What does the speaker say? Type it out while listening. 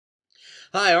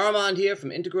Hi, Armand here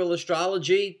from Integral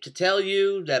Astrology to tell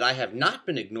you that I have not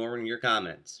been ignoring your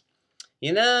comments.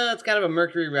 You know, it's kind of a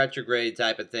Mercury retrograde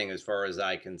type of thing as far as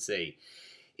I can see.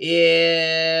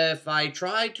 If I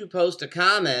try to post a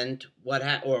comment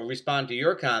or respond to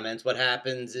your comments, what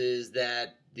happens is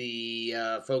that the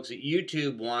folks at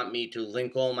YouTube want me to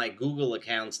link all my Google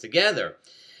accounts together.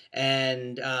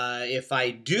 And if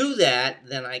I do that,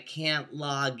 then I can't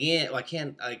log in. I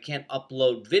can't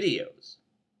upload videos.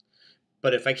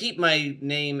 But if I keep my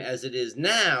name as it is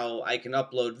now, I can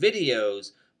upload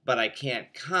videos, but I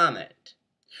can't comment.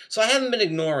 So I haven't been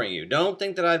ignoring you. Don't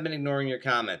think that I've been ignoring your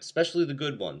comments, especially the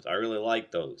good ones. I really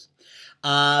like those.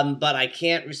 But I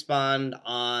can't respond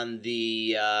on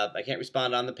the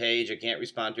page. I can't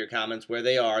respond to your comments where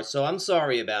they are. So I'm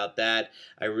sorry about that.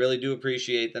 I really do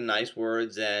appreciate the nice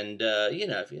words, and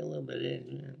I feel a little bit.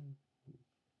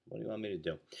 What do you want me to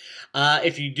do?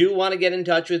 If you do want to get in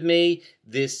touch with me,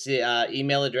 this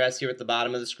email address here at the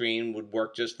bottom of the screen would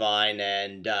work just fine,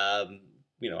 and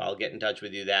I'll get in touch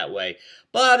with you that way.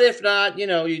 But if not, you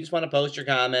just want to post your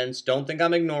comments. Don't think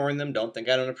I'm ignoring them. Don't think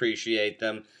I don't appreciate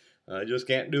them. I just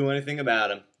can't do anything about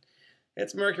them.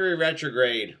 It's Mercury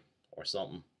retrograde or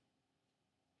something.